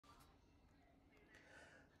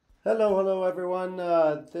Hello everyone.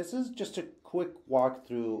 This is just a quick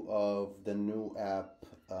walkthrough of the new app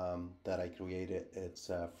that I created.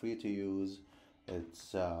 It's free to use.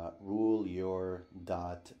 It's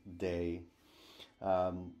ruleyour.day.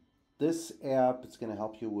 Um, this app is going to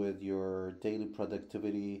help you with your daily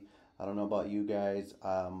productivity. I don't know about you guys.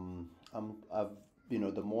 The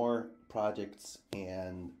more projects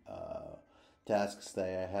and tasks that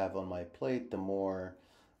I have on my plate, the more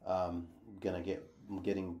gonna get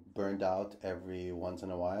getting burned out every once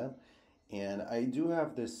in a while. And I do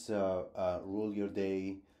have this rule your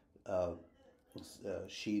day uh,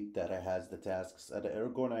 sheet that has the tasks that I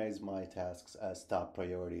organize my tasks as top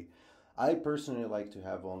priority. I personally like to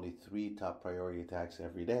have only three top priority tasks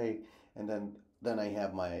every day, and then I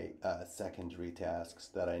have my secondary tasks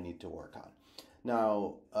that I need to work on.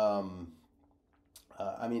 Now,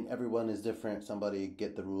 I mean, everyone is different. Somebody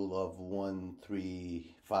get the rule of 1,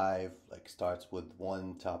 3, 5, like starts with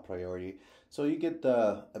one top priority. So you get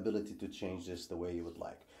the ability to change this the way you would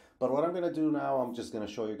like. But what I'm going to do now, I'm just going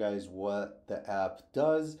to show you guys what the app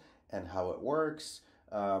does and how it works.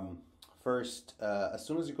 First, as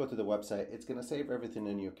soon as you go to the website, it's going to save everything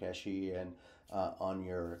in your cache and on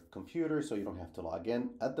your computer so you don't have to log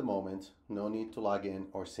in. At the moment, no need to log in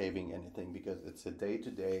or saving anything because it's a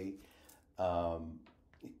day-to-day um,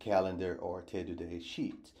 calendar or day-to-day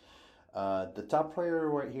sheet. The top priority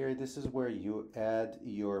right here, this is where you add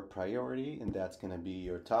your priority, and that's going to be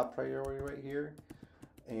your top priority right here.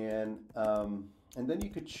 And then you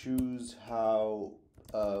could choose how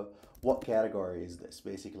what category is this?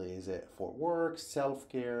 Basically, is it for work,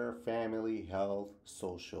 self-care, family, health,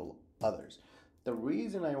 social, others? The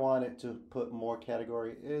reason I wanted to put more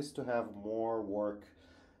category is to have more work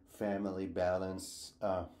family balance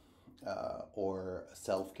or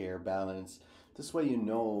self care balance. This way, you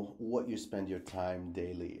know what you spend your time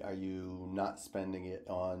daily. Are you not spending it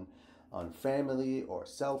on family or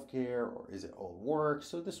self care, or is it all work?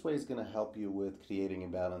 So this way is going to help you with creating a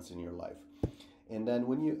balance in your life. And then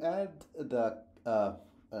when you add the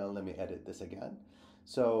let me edit this again.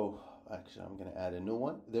 So actually, I'm going to add a new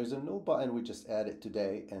one. There's a new button we just added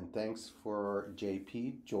today, and thanks for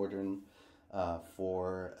JP Jordan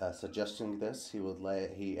for suggesting this.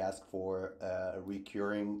 He asked for a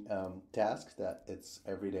recurring task that it's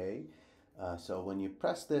every day. So when you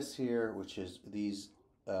press this here, which is these,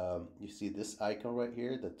 you see this icon right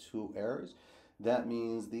here, the two arrows. That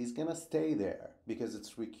means these gonna stay there because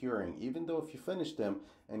it's recurring. Even though if you finish them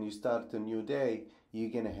and you start a new day, you're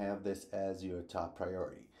gonna have this as your top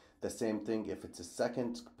priority. The same thing if it's a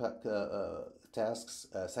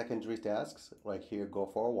secondary tasks, like here, go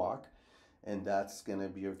for a walk, and that's gonna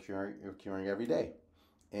be recurring every day,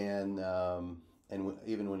 and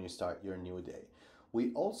even when you start your new day.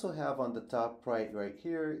 We also have on the top right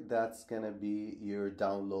here, that's gonna be your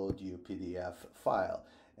download your PDF file.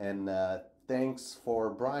 And thanks for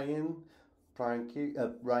Brian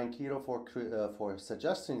Keto for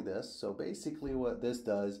suggesting this. So basically, what this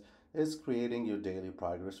does is creating your daily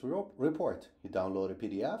progress report. You download a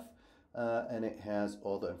PDF, and it has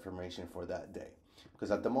all the information for that day.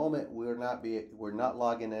 Because at the moment we're not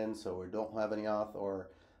logging in, so we don't have any auth or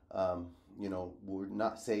we're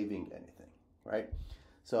not saving anything, right?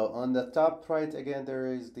 So on the top right again,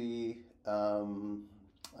 there is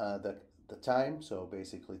uh, the the time. So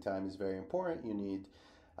basically, time is very important.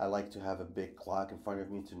 I like to have a big clock in front of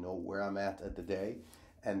me to know where I'm at the day.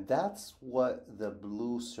 And that's what the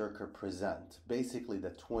blue circle present. Basically,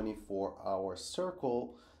 the 24-hour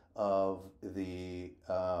circle of the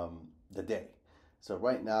day. So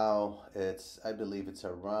right now, I believe it's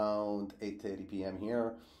around 8:30 p.m.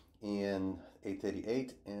 here and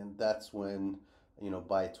 8:38, and that's when,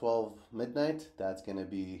 by 12 midnight, that's gonna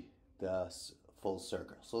be the full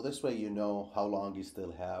circle. So this way you know how long you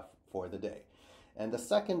still have for the day. And the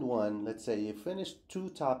second one, let's say you finished two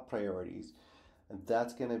top priorities, and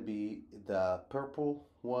that's gonna be the purple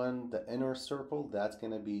one, the inner circle. That's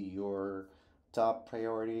gonna be your top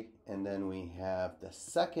priority, and then we have the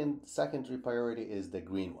secondary priority is the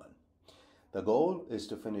green one. The goal is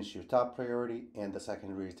to finish your top priority and the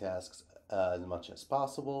secondary tasks as much as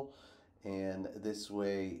possible, and this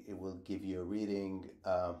way it will give you a reading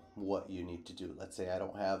what you need to do. Let's say I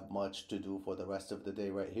don't have much to do for the rest of the day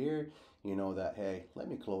right here. You know that, hey, let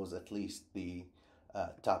me close at least the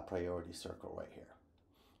top priority circle right here.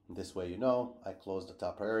 This way, I close the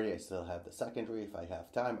top priority. I still have the secondary. If I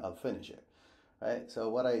have time, I'll finish it. Right. So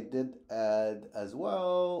what I did add as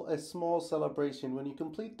well, a small celebration when you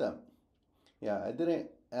complete them. Yeah, I didn't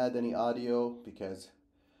add any audio because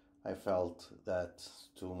I felt that's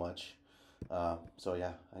too much. So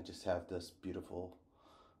yeah, I just have this beautiful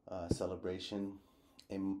celebration,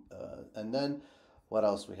 And then what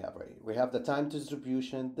else we have right here? We have the time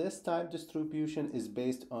distribution. This time distribution is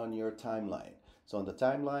based on your timeline. So on the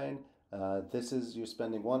timeline, this is you're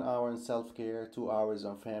spending 1 hour in self-care, 2 hours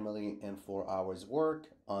on family, and 4 hours work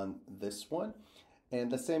on this one.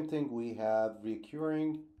 And the same thing we have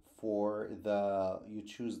recurring for you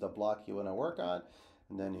choose the block you want to work on,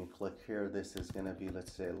 and then you click here. This is going to be,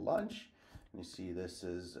 let's say, lunch. You see this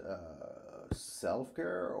is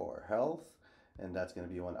self-care or health, and that's going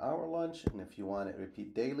to be 1 hour lunch. And if you want it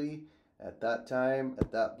repeat daily at that time,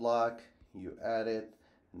 at that block, you add it,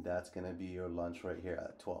 and that's going to be your lunch right here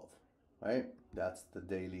at 12, right? That's the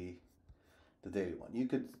daily one. You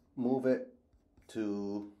could move it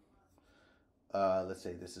to, let's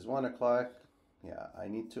say this is 1 o'clock. Yeah, I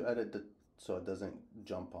need to edit so it doesn't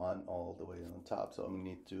jump on all the way on top. So I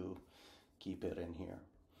need to keep it in here.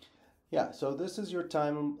 Yeah, so this is your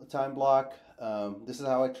time block. This is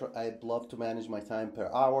how I'd love to manage my time per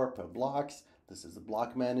hour, per blocks. This is the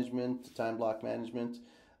block management, time block management,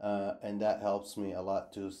 and that helps me a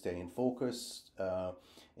lot to stay in focus.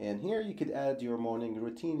 And here you could add your morning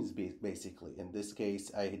routines, basically. In this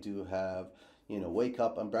case, I do have, wake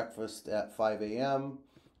up and breakfast at 5 a.m.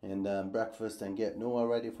 and breakfast and get Noah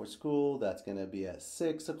ready for school. That's going to be at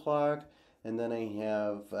 6 o'clock. And then I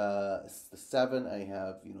have 7. I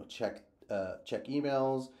have check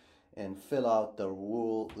emails and fill out the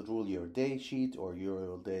rule your day sheet or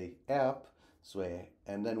your day app.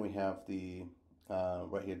 And then we have the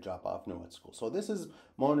right here, drop off Noah at school. So this is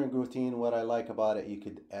morning routine. What I like about it, you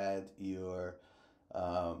could add your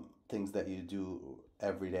things that you do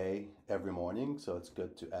every day, every morning. So it's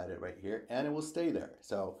good to add it right here, and it will stay there.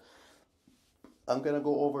 So I'm gonna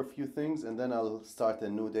go over a few things, and then I'll start a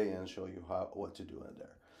new day and show you what to do in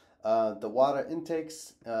there. The water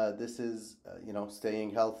intakes. This is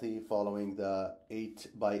staying healthy, following the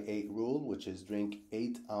 8x8 rule, which is drink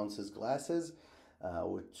 8 ounces glasses,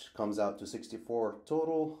 which comes out to 64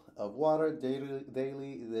 total of water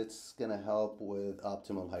daily. That's gonna help with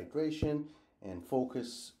optimal hydration and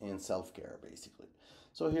focus and self-care, basically.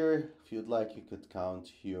 So here, if you'd like, you could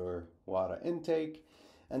count your water intake.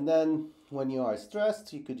 And then when you are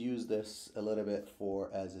stressed, you could use this a little bit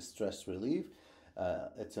as a stress relief.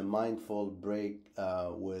 It's a mindful break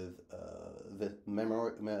with the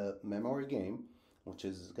memory game, which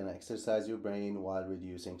is going to exercise your brain while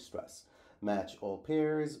reducing stress. Match all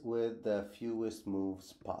pairs with the fewest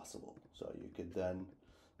moves possible. So you could then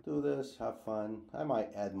do this, have fun. I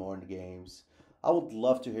might add more in the games. I would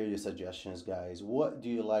love to hear your suggestions, guys. What do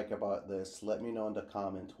you like about this? Let me know in the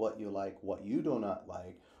comment what you like, what you do not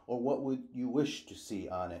like, or what would you wish to see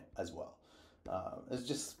on it as well.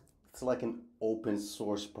 It's like an open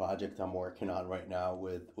source project I'm working on right now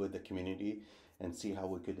with the community, and see how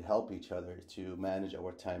we could help each other to manage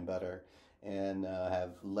our time better and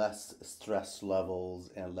have less stress levels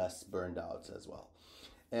and less burned outs as well.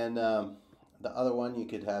 And the other one, you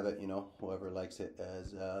could have it, whoever likes it,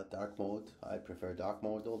 as dark mode. I prefer dark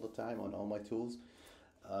mode all the time on all my tools.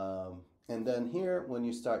 And then here, when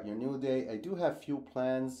you start your new day, I do have few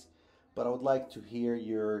plans, but I would like to hear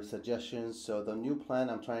your suggestions. So the new plan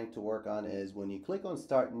I'm trying to work on is when you click on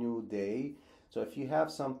start new day. So if you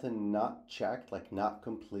have something not checked, like not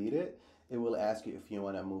completed, it will ask you if you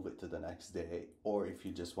want to move it to the next day, or if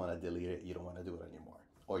you just want to delete it, you don't want to do it anymore,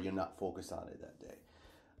 or you're not focused on it that day.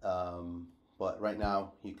 But right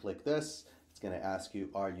now, you click this, it's going to ask you,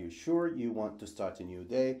 are you sure you want to start a new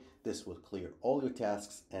day? This will clear all your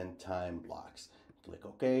tasks and time blocks. Click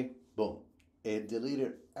OK, boom. It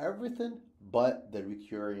deleted everything but the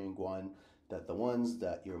recurring one, the ones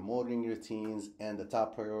that your morning routines and the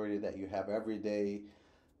top priority that you have every day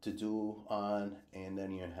to do on, and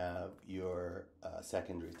then you have your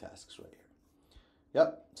secondary tasks right here.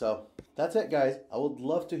 Yep, so that's it, guys. I would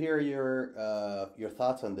love to hear your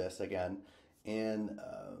thoughts on this again, and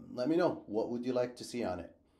let me know, what would you like to see on it.